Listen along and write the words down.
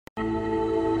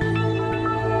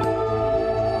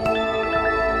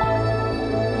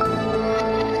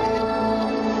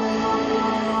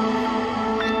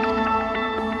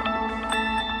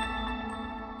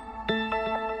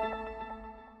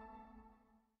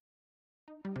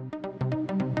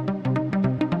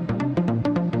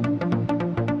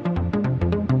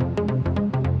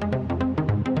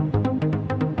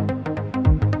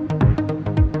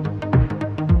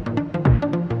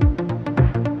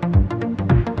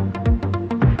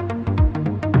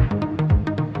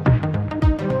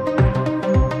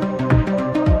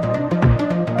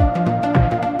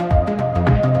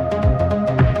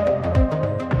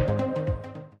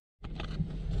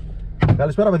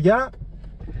Καλησπέρα παιδιά.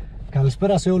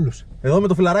 Καλησπέρα σε όλους. Εδώ με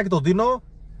το φιλαράκι τον Τίνο.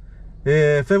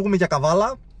 Φεύγουμε για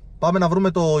Καβάλα. Πάμε να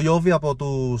βρούμε το ΙΩΒΗ από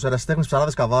τους ΕΡΑΣΙΤΕΧΝΕΣ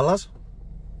ψαράδες Καβάλας.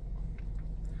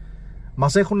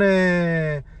 Μας έχουν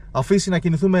αφήσει να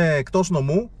κινηθούμε εκτός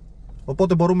νομού,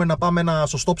 οπότε μπορούμε να πάμε ένα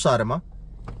σωστό ψάρεμα.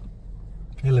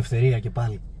 Ελευθερία και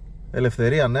πάλι.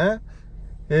 Ελευθερία, ναι.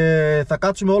 Θα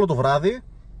κάτσουμε όλο το βράδυ.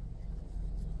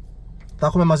 Θα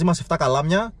έχουμε μαζί μας 7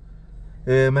 καλάμια,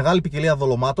 μεγάλη ποικιλία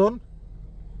δολωμάτων.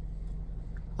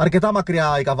 Αρκετά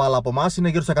μακριά η Καβάλα από εμάς, είναι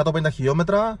γύρω στα 150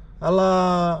 χιλιόμετρα,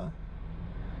 αλλά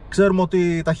ξέρουμε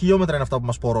ότι τα χιλιόμετρα είναι αυτά που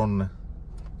μας πορώνουν.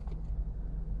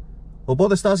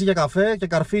 Οπότε στάση για καφέ και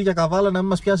καρφί για Καβάλα να μην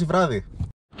μας πιάσει βράδυ.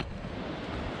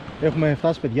 Έχουμε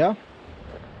φτάσει παιδιά.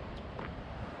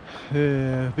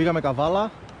 Πήγαμε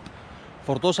Καβάλα,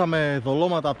 φορτώσαμε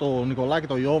δολώματα από το Νικολά και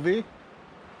το ΙΩΒΗ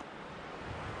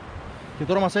και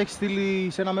τώρα μας έχει στείλει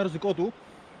σε ένα μέρος δικό του.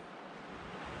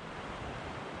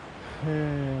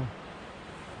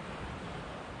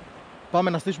 Πάμε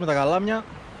να στήσουμε τα καλάμια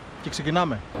και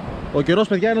ξεκινάμε. Ο καιρός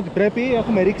παιδιά είναι ότι πρέπει,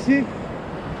 έχουμε ρίξει.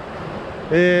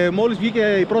 Μόλις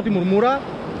βγήκε η πρώτη μουρμούρα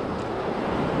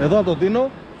εδώ από τον Τίνο.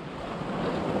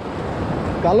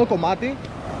 Καλό κομμάτι.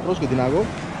 Πρόσεχε την άγω.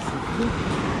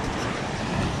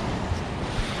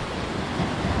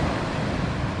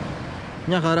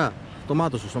 Μια χαρά. Το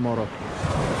μάτω σου στο μωρό.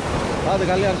 Άντε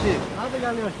καλή αρχή. Άντε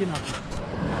καλή αρχή να.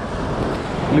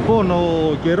 Λοιπόν,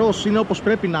 ο καιρός είναι όπως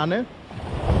πρέπει να είναι.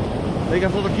 Έχει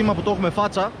αυτό το κύμα που το έχουμε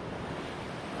φάτσα.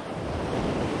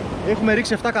 Έχουμε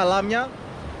ρίξει 7 καλάμια.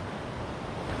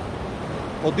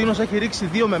 Ο Τίνος έχει ρίξει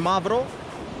 2 με μαύρο.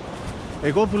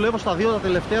 Εγώ δουλεύω στα 2 τα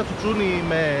τελευταία τσουτσούνι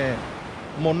με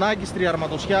μονάκι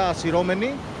τριαρματοσιά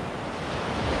σειρώμενη.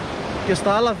 Και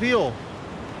στα άλλα 2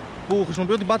 που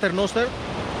χρησιμοποιώ την paternoster,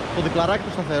 το διπλαράκι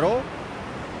το σταθερό,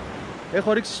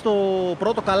 έχω ρίξει στο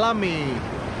πρώτο καλάμι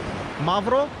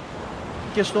μαύρο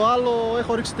και στο άλλο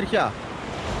έχω ρίξει τριχιά.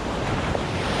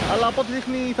 Αλλά από ό,τι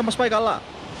δείχνει θα μας πάει καλά.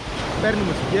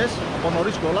 Παίρνουμε φυγές από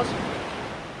νωρίς κιόλας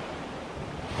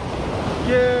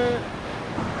και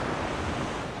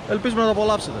ελπίζουμε να το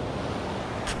απολαύσετε.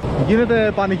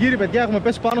 Γίνεται πανηγύρι παιδιά, έχουμε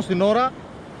πέσει πάνω στην ώρα.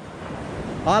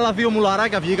 Άλλα 2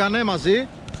 μουλαράκια βγήκανε μαζί.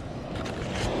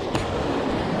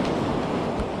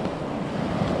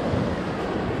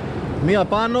 Μία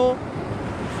πάνω,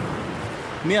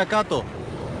 μία κάτω.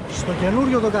 Στο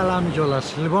καινούριο το καλάμι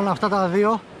κιόλας. Λοιπόν, αυτά τα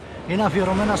 2 είναι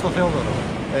αφιερωμένα στο Θεόδωρο.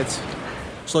 Έτσι.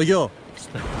 Στο γιο.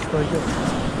 Στο γιο.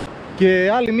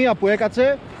 Και άλλη μία που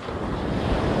έκατσε.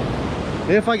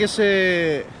 Έφαγε σε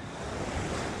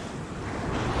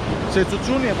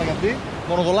τσουτσούνι, έφαγε αυτή.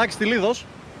 Μονοδολάκι στυλίδος.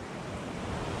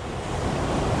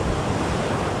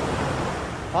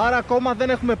 Άρα ακόμα δεν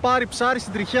έχουμε πάρει ψάρι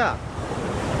στην τριχιά.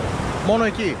 Μόνο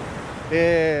εκεί.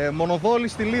 Μονοδόλι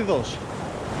στυλίδος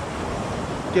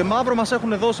και μαύρο μας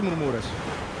έχουν δώσει μουρμούρες.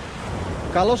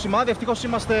 Καλό σημάδι, ευτυχώς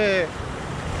είμαστε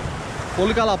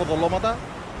πολύ καλά από δολώματα.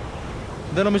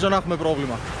 Δεν νομίζω να έχουμε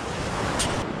πρόβλημα.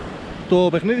 Το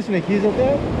παιχνίδι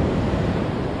συνεχίζεται.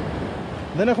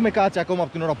 Δεν έχουμε κάτσει ακόμα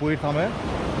από την ώρα που ήρθαμε.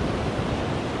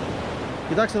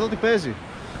 Κοιτάξτε εδώ τι παίζει.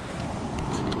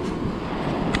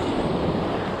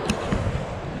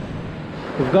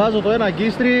 Βγάζω το ένα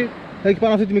αγκίστρι, έχει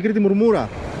πάνω αυτή τη μικρή τη μουρμούρα.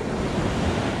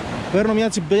 Παίρνω μια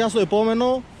τσιμπιά στο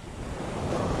επόμενο.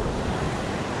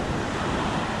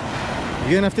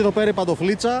 Βγαίνει αυτή εδώ πέρα η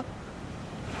παντοφλίτσα.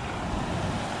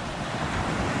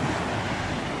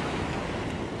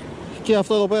 Και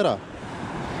αυτό εδώ πέρα.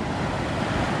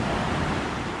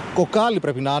 Κοκάλι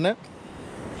πρέπει να είναι.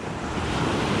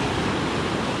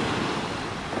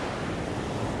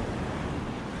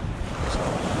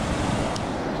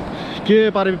 Και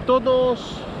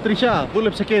παρεμπιπτόντως τριχιά,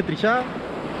 δούλεψε και η τριχιά.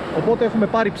 Οπότε έχουμε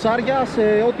πάρει ψάρια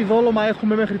σε ό,τι δόλωμα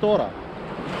έχουμε μέχρι τώρα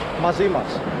μαζί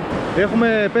μας.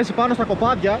 Έχουμε πέσει πάνω στα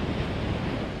κοπάδια.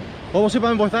 Όπως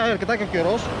είπαμε βοηθάει αρκετά και ο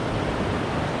καιρός.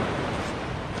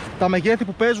 Τα μεγέθη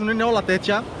που παίζουν είναι όλα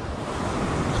τέτοια.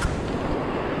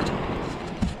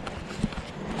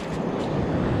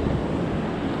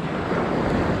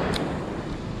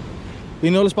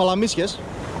 Είναι όλες παλαμίσιες.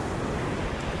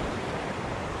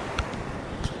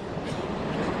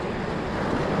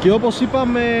 Και όπως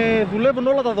είπαμε δουλεύουν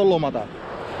όλα τα δολώματα.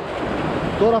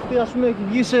 Τώρα αυτή ας πούμε έχει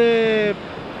βγει σε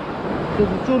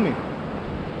τσουτσούνι.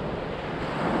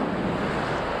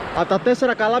 Από τα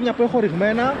 4 καλάμια που έχω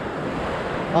ρηγμένα,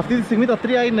 αυτή τη στιγμή τα 3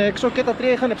 είναι έξω και τα 3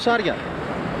 είχαν ψάρια.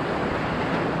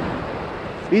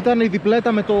 Ήταν η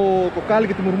διπλέτα με το κοκάλι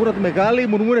και τη μουρμούρα τη μεγάλη, η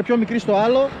μουρμούρα πιο μικρή στο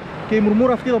άλλο και η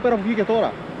μουρμούρα αυτή εδώ πέρα που βγήκε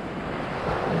τώρα.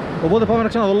 Οπότε πάμε να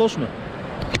ξαναδολώσουμε.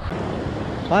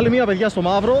 Άλλη μία παιδιά στο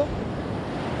μαύρο.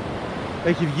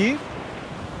 Έχει βγει.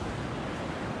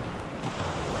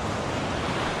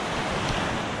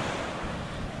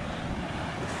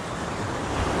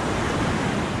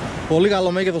 Πολύ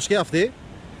καλό μέγεθος και αυτή.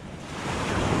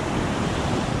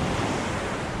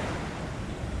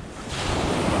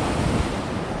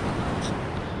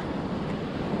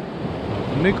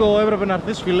 Νίκο, έπρεπε να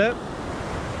έρθεις φίλε.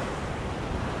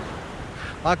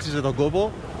 Άξιζε τον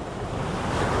κόπο.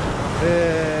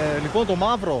 Λοιπόν, το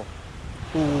μαύρο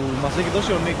που μας έχει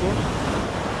δώσει ο Νίκος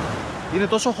είναι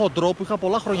τόσο χοντρό που είχα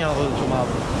πολλά χρόνια να δω το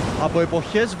μαύρο. Από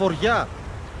εποχές βοριά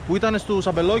που ήταν στους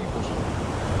αμπελόκηπους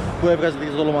που έβγαζε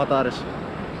τις δολοματάρες.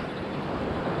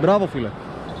 Μπράβο φίλε.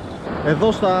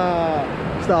 Εδώ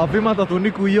στα βήματα του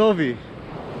Νίκου ΙΩΒΗ,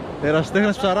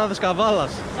 ΕΡΑΣΙΤΕΧΝΕΣ ψαράδες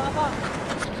Καβάλας.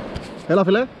 Έλα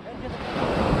φίλε.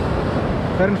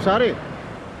 Φέρνεις ψάρι.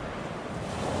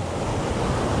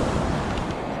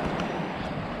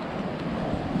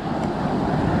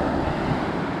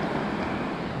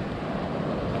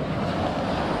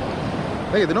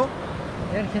 Λέγε Τινό.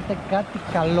 Έρχεται κάτι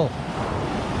καλό.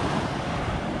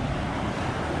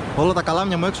 Όλα τα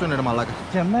καλάμια μου έξω είναι ρε μαλάκα.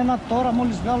 Και εμένα τώρα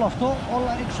μόλις βγάλω αυτό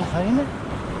όλα έξω θα είναι.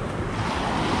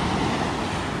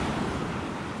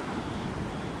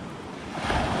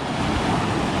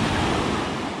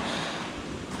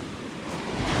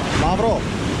 Μαύρο.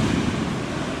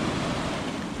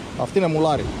 Αυτή είναι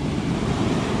μουλάρι.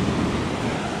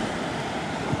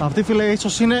 Αυτή φίλε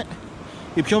ίσως είναι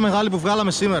η πιο μεγάλη που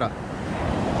βγάλαμε σήμερα.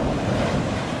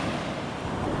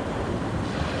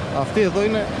 Αυτή εδώ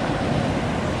είναι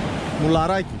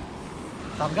μουλαράκι.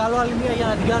 Θα βγάλω άλλη μία για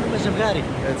να την κάνουμε ζευγάρι.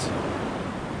 Έτσι.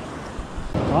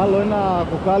 Άλλο ένα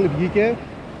κοκάλι βγήκε.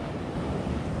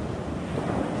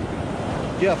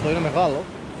 Και αυτό είναι μεγάλο.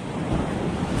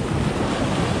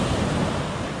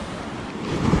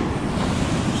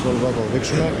 Στο λίγο να το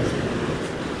δείξουμε.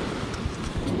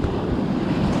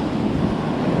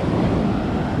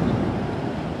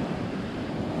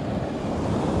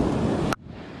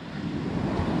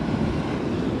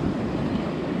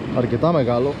 Αρκετά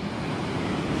μεγάλο.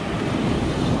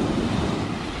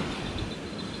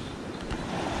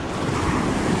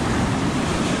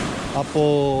 Από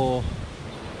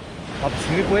τη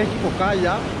στιγμή που έχει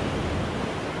κοκάλια,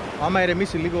 άμα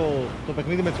ηρεμήσει λίγο το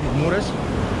παιχνίδι με τις Μουρμούρες,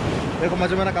 έχω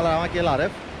μαζεύει ένα καλαμάκι LRF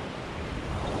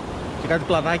και κάτι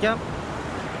πλανάκια.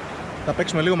 Θα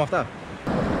παίξουμε λίγο με αυτά.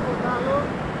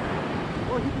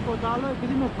 Όχι τίποτα άλλο,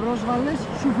 επειδή με πρόσβαλες,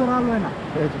 σου φέρα άλλο ένα.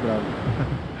 Έτσι, μπράβο.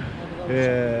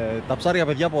 Τα ψάρια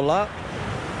παιδιά πολλά.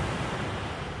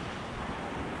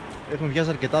 Έχουμε βιάσει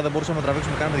αρκετά, δεν μπορούσαμε να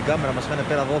τραβήξουμε καν με την κάμερα, μας είχαν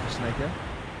πέρα δόθη συνέχεια.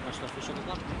 Να σου τα αφήσω εδώ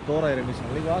κάτω. Τώρα ηρεμήσαν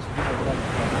λίγο, άσου τίποτα.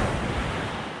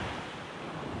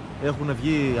 Έχουν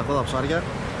βγει αυτά τα ψάρια.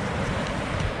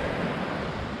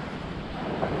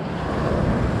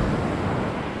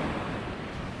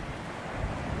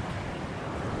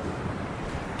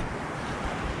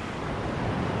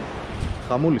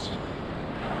 Χαμούλης.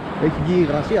 Έχει βγει η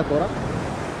υγρασία τώρα.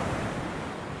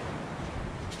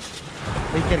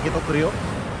 Έχει και αρκετό κρύο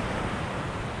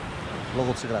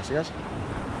λόγω της υγρασίας.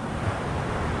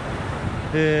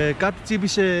 Κάτι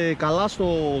τσίπησε καλά στο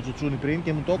τζουτσούνι πριν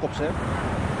και μου το έκοψε.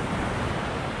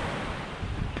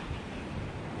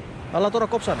 Αλλά τώρα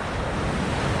κόψανε.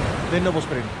 Δεν είναι όπως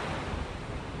πριν.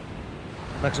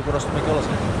 Να ξεκουραστούμε κιόλας.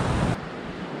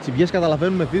 Τσιμπιές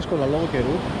καταλαβαίνουμε δύσκολα λόγω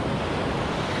καιρού.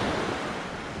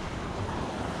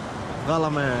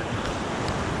 Βγάλαμε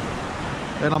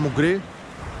ένα μουγκρί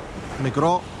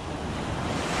μικρό.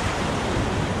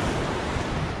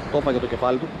 Το έφαγε το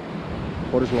κεφάλι του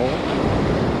χωρίς λόγο.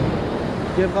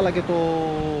 Και έβγαλα και το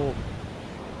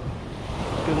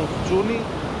τσούνι.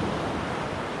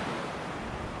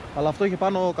 Αλλά αυτό είχε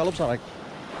πάνω καλό ψαράκι.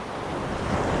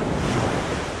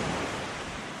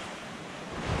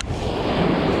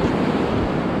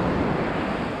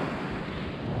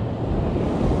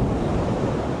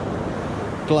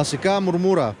 Κλασικά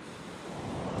μουρμούρα.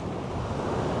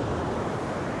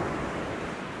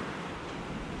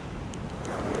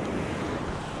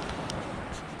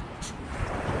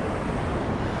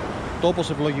 Τόπος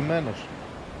ευλογημένος.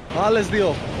 Άλλες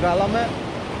δύο βγάλαμε.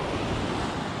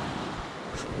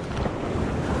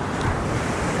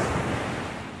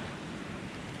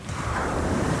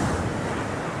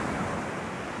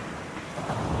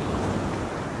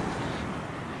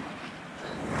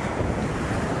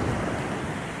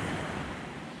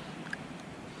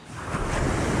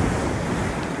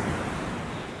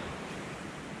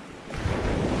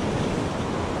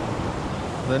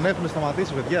 Δεν έχουν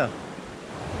σταματήσει παιδιά.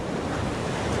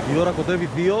 Η ώρα κοντεύει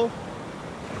 2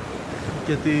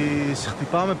 και τις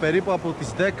χτυπάμε περίπου από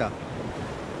τις 10.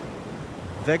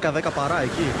 10 παρά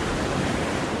εκεί.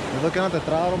 Εδώ και ένα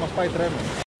τετράωρο μας πάει τρένο.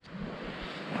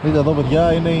 Δείτε εδώ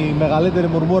παιδιά, είναι η μεγαλύτερη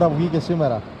μουρμούρα που βγήκε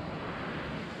σήμερα.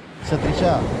 Σε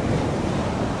τριχιά.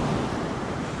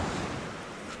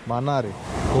 Μανάρι.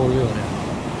 Πολύ ωραία.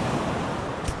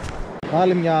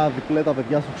 Άλλη μια διπλέτα,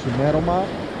 παιδιά, στο ξημέρωμα.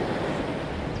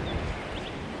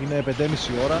 Είναι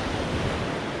 5:30 ώρα.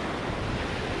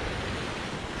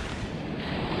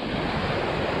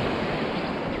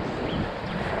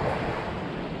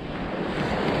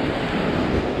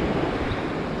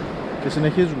 Και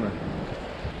συνεχίζουμε.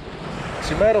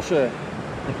 Ξημέρωσε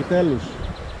επιτέλους.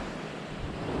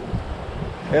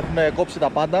 Έχουν κόψει τα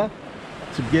πάντα.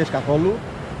 Τσιμπιές καθόλου.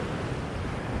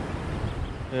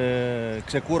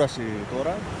 Ξεκούραση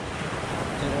τώρα.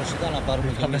 Ήταν να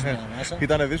πάρουμε και εμείς μια ανάσα.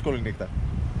 Ήτανε δύσκολη νύχτα.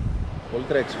 Πολύ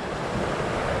τρέξιμο.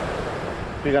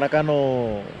 Πήγα να κάνω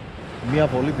μία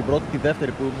βολή, την πρώτη, τη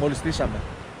δεύτερη που μόλις στήσαμε.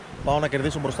 Πάω να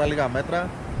κερδίσω μπροστά λίγα μέτρα.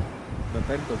 Με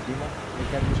παίρνει το κύμα.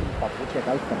 Έχει κάνει πίσω με παπούτσια,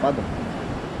 κάλυψε τα πάντα.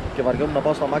 Και βαριόμουν να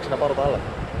πάω στο αμάξι να πάρω τα άλλα.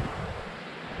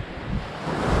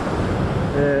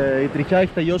 Η τριχιά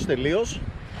έχει τελειώσει τελείως.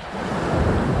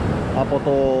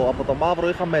 Από το μαύρο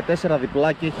είχαμε 4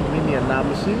 διπλά και έχει μείνει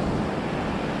 1,5.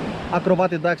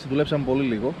 Ακροβάτη, εντάξει, δουλέψαμε πολύ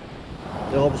λίγο.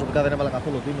 Εγώ προσωπικά δεν έβαλα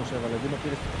καθόλου. Δίνος έβαλε. Δίνο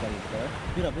πήρε στην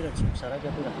ψαριά. Πήρα τις ψαράκια,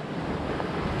 πήρα.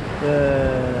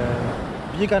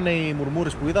 Βγήκανε οι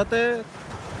μουρμούρες που είδατε,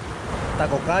 τα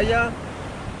κοκάλια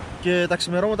και τα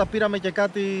ξημερώματα πήραμε και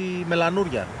κάτι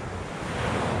μελανούρια.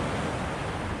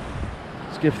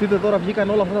 Σκεφτείτε τώρα, βγήκαν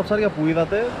όλα αυτά τα ψάρια που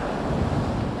είδατε.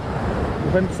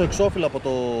 Μου φαίνεται στο εξώφυλλο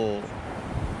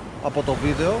από το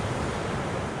βίντεο.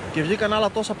 Και βγήκαν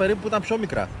άλλα τόσα περίπου που ήταν πιο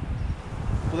μικρά,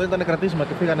 που δεν ήταν κρατήσιμα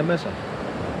και πήγανε μέσα.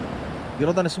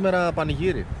 Γινότανε σήμερα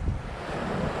πανηγύρι.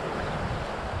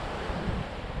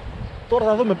 Τώρα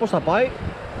θα δούμε πώς θα πάει,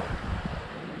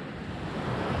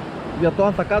 για το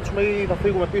αν θα κάτσουμε ή θα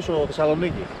φύγουμε πίσω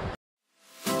Θεσσαλονίκη.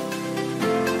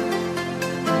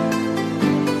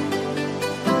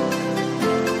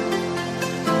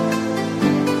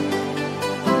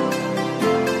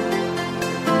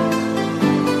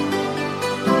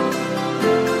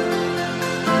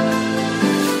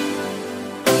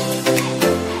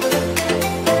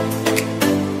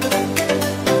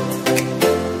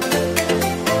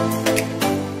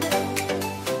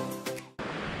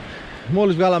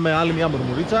 Μόλις βγάλαμε άλλη μια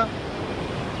μουρμουρίτσα.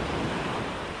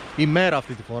 Η μέρα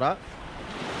αυτή τη φορά.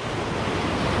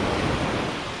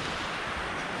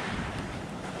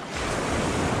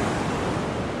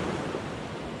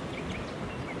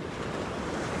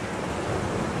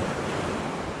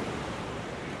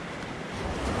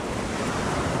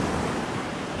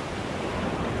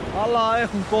 Αλλά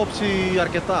έχουν κόψει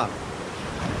αρκετά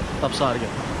τα ψάρια.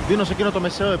 Δίνω σε εκείνο το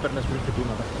μεσαίο έπαιρνες πριν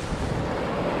χτυπήματα.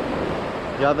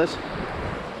 Για δες.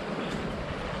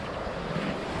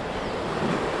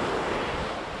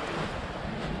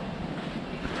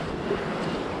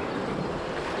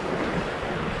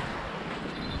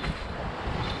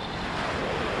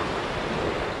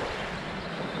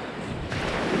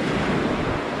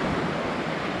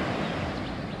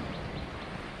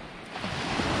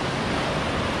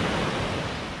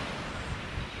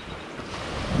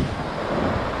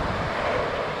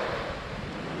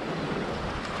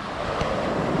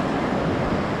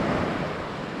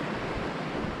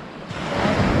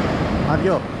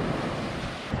 Αδειό.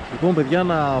 Λοιπόν, παιδιά,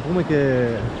 να πούμε και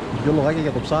δυο λογάκια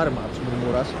για το ψάρεμα της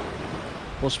Μουρμουρας.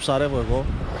 Πώς ψαρεύω εγώ.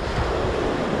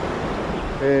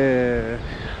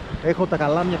 Έχω τα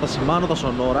καλάμια, τα σημάνω, τα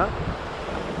σονόρα.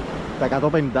 Τα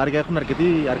 150 έχουν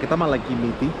αρκετά μαλακή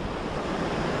μύτη.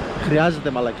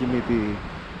 Χρειάζεται μαλακή μύτη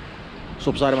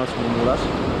στο ψάρεμα της Μουρμουρας.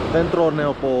 Δεν τρώνε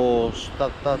όπως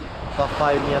θα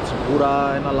φάει μια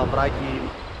τσιμπούρα, ένα λαβράκι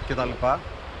κτλ.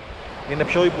 Είναι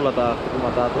πιο ύπουλα τα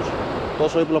χτυπήματά τους.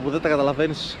 Τόσο ύπουλα που δεν τα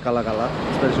καταλαβαίνεις καλά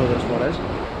τις περισσότερες φορές.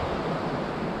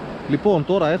 Λοιπόν,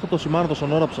 τώρα έχω το σημάνο το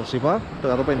σονόρα που σας είπα, το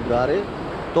 150.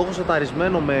 Το έχω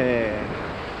σεταρισμένο με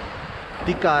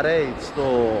Tika Rate στο...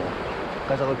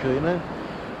 κάτσε εδώ ποιο είναι,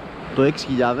 το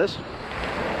 6000.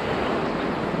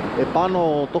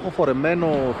 Επάνω το έχω φορεμένο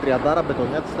 30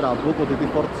 μπετονιά της Τραμπούκο τη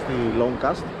Forte στη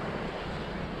Longcast.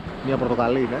 Μια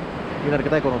πορτοκαλί είναι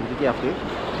αρκετά οικονομική και αυτή.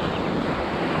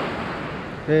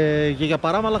 Και για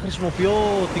παράμαλα χρησιμοποιώ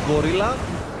την Gorilla.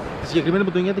 Τη συγκεκριμένη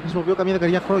μπετονιά τη χρησιμοποιώ καμία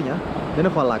δεκαετία χρόνια. Δεν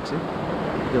έχω αλλάξει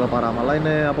για τα παράμαλα.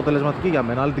 Είναι αποτελεσματική για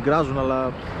μένα. Άλλοι την κράζουν,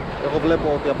 αλλά εγώ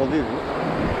βλέπω ότι αποδίδει.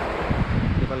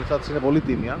 Και τα λεφτά της είναι πολύ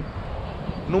τίμια.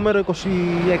 Νούμερο 26.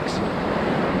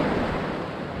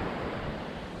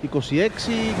 26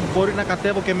 μπορεί να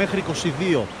κατέβω και μέχρι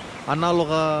 22.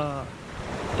 Ανάλογα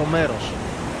το μέρος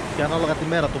και ανάλογα τη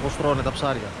μέρα το πως τρώνε τα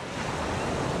ψάρια.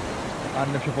 Αν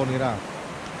είναι πιο πονηρά.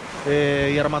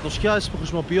 Οι αρματοσιάσεις που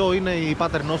χρησιμοποιώ είναι η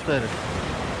Paternoster.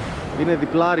 Είναι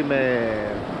διπλάρι με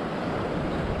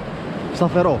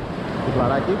σταθερό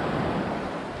διπλαράκι.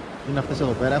 είναι αυτές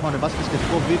εδώ πέρα. Έχω ανεβάσει και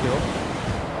σχετικό βίντεο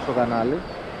στο κανάλι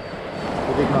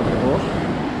που δείχνω ακριβώς.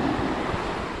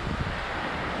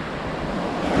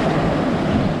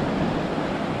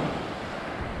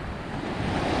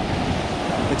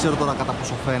 Δεν ξέρω τώρα κατά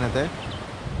πόσο φαίνεται.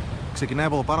 Ξεκινάει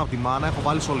από εδώ πάνω από τη μάνα, έχω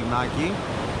βάλει σωληνάκι.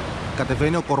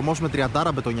 Κατεβαίνει ο κορμός με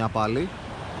 30 μπετονιά πάλι.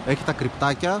 Έχει τα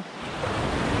κρυπτάκια,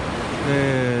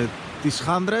 τις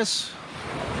χάνδρες,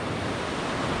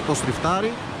 το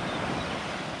στριφτάρι.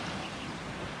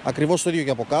 Ακριβώς το ίδιο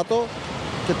και από κάτω.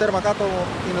 Και τέρμα κάτω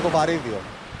είναι το βαρύδιο.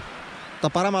 Τα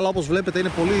παράμαλα, όπως βλέπετε,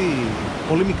 είναι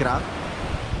πολύ μικρά.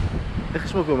 Δεν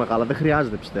χρησιμοποιώ μεγάλα, δεν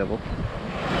χρειάζεται πιστεύω.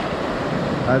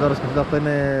 Δηλαδή τώρα σκεφτείτε, αυτό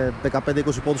είναι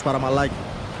 15-20 πόντους παραμαλάκι.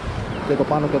 Και το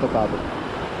πάνω και το κάτω.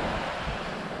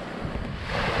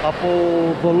 Από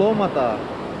δολώματα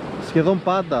σχεδόν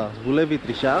πάντα δουλεύει η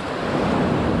τριχιά.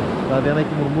 Δηλαδή αν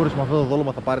έχει μουρμούρες με αυτό το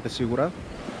δόλωμα θα πάρετε σίγουρα.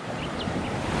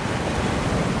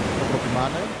 Το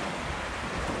προτιμάνε.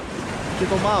 Και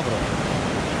το μαύρο.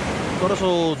 Τώρα στο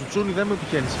τσουτσούνι δεν με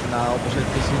τυχαίνει συχνά όπως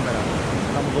έτσι και σήμερα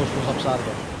να μου δώσει τόσα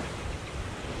ψάρια.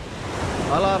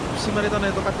 Αλλά σήμερα ήταν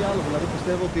το κάτι άλλο, δηλαδή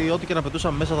πιστεύω ότι ό,τι και να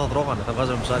πετούσαμε μέσα θα τρώγανε, θα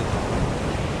βγάζαμε ψάρια.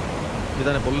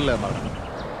 Ήταν πολύ λέμαρα.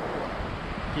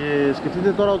 Και σκεφτείτε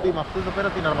τώρα ότι με αυτή εδώ πέρα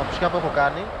την αρματοσιά που έχω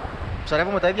κάνει,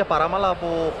 ψαρεύω με τα ίδια παράμαλα από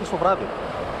χθες το βράδυ.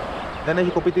 Δεν έχει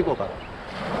κοπεί τίποτα.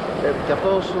 Και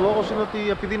αυτός ο λόγος είναι ότι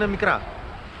επειδή είναι μικρά,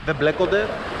 δεν μπλέκονται.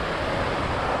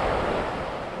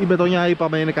 Η μπετονιά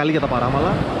είπαμε είναι καλή για τα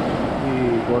παράμαλα,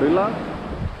 η γορίλα.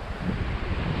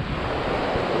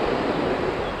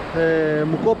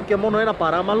 Μου κόπηκε μόνο ένα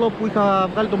παράμαλο που είχα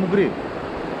βγάλει το μουγκρί.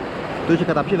 Το είχε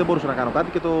καταπιεί, δεν μπορούσα να κάνω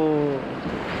κάτι και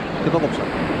το κόψα.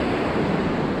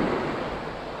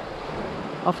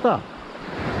 Αυτά.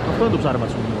 Αυτό είναι το ψάρεμα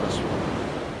της Μουρμουρας.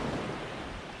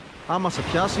 Άμα σε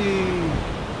πιάσει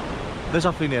δεν σε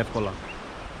αφήνει εύκολα.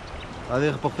 Δηλαδή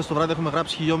από χθες το βράδυ έχουμε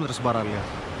γράψει χιλιόμετρα στην παραλία.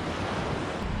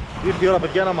 Ήρθε η ώρα,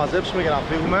 παιδιά, να μαζέψουμε για να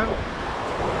φύγουμε.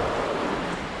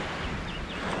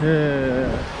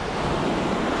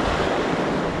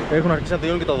 Έχουν αρχίσει να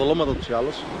τελειώνουν και τα δολώματα τους ή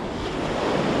άλλως.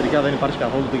 Τελικά δεν υπάρχει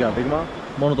καθόλου τι για δείγμα.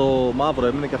 Μόνο το μαύρο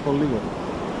έμεινε και αυτό λίγο.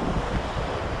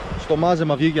 Στο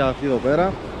μάζεμα βγήκε αυτή εδώ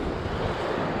πέρα.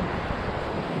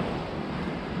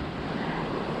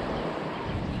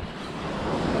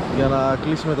 Για να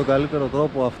κλείσει με τον καλύτερο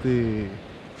τρόπο αυτή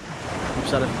η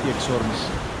ψαρευτική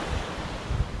εξόρμηση.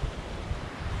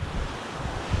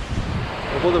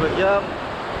 Οπότε, παιδιά,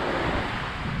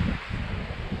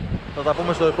 θα τα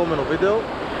πούμε στο επόμενο βίντεο.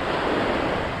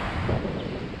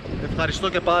 Ευχαριστώ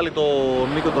και πάλι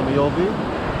τον Νίκο τον ΙΩΒΗ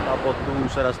από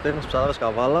τους ΕΡΑΣΙΤΕΧΝΕΣ Ψαράδες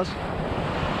Καβάλας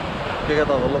και για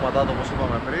τα δολώματά του, όπως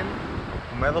είπαμε πριν,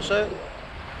 που με έδωσε,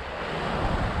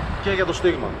 και για το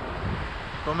στίγμα.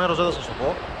 Το μέρος δεν θα σας το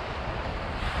πω.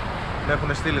 Με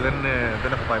έχουν στείλει,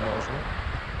 δεν έχω πάει μόνος μου.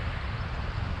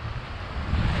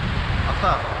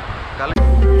 Αυτά. Καλή.